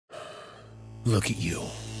Look at you,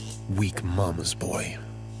 weak mama's boy.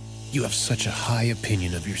 You have such a high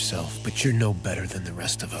opinion of yourself, but you're no better than the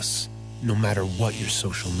rest of us, no matter what your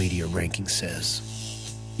social media ranking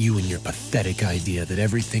says. You and your pathetic idea that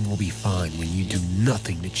everything will be fine when you do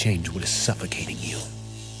nothing to change what is suffocating you.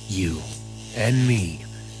 You and me,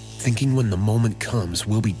 thinking when the moment comes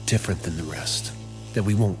we'll be different than the rest, that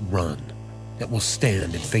we won't run, that we'll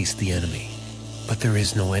stand and face the enemy. But there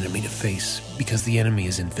is no enemy to face because the enemy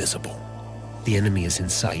is invisible. The enemy is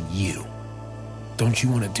inside you. Don't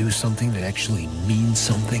you want to do something that actually means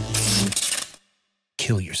something?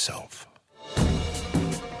 Kill yourself.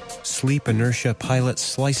 Sleep Inertia pilots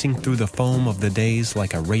slicing through the foam of the days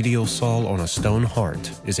like a radial saw on a stone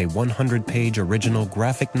heart is a 100-page original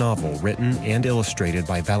graphic novel written and illustrated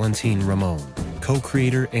by Valentine Ramon,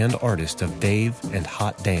 co-creator and artist of Dave and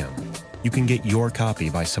Hot Damn. You can get your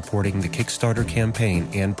copy by supporting the Kickstarter campaign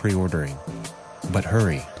and pre-ordering. But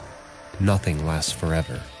hurry, nothing lasts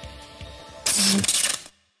forever.